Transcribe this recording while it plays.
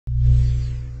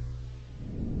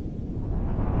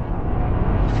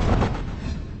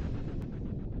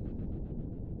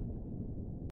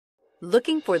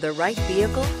Looking for the right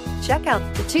vehicle? Check out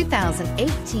the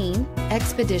 2018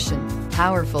 Expedition.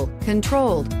 Powerful,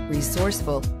 controlled,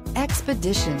 resourceful.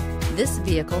 Expedition. This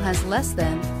vehicle has less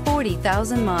than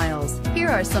 40,000 miles. Here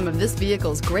are some of this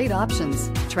vehicle's great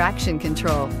options: traction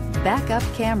control, backup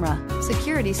camera,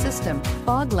 security system,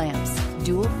 fog lamps,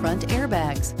 dual front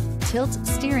airbags, tilt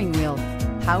steering wheel,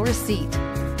 power seat,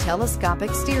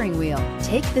 telescopic steering wheel.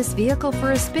 Take this vehicle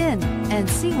for a spin and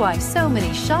see why so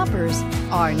many shoppers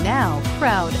are now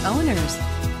proud owners.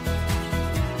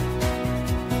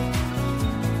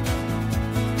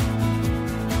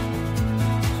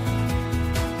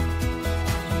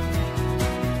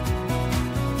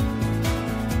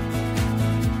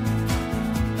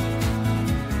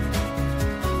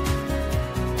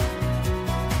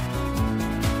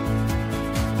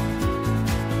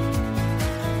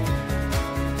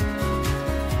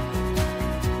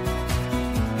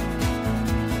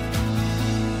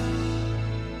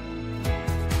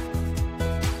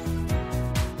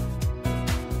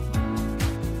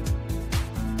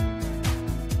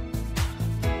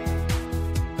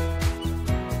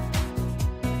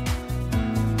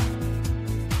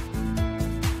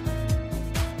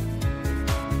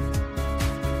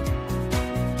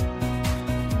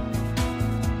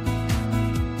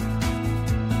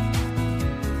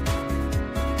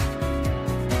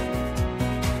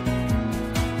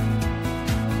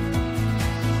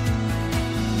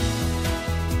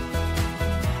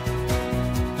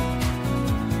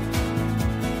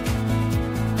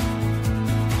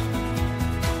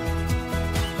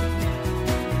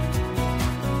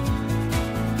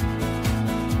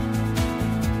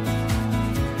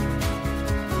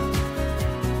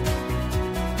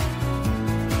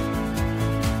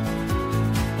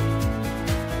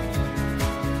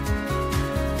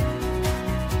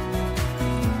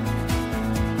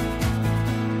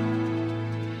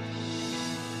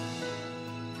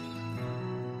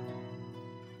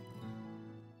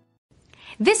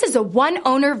 This is a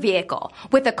one-owner vehicle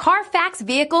with a Carfax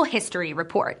Vehicle History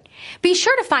Report. Be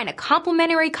sure to find a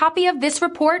complimentary copy of this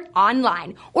report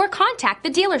online or contact the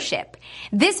dealership.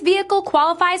 This vehicle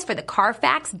qualifies for the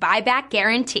Carfax Buyback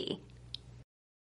Guarantee.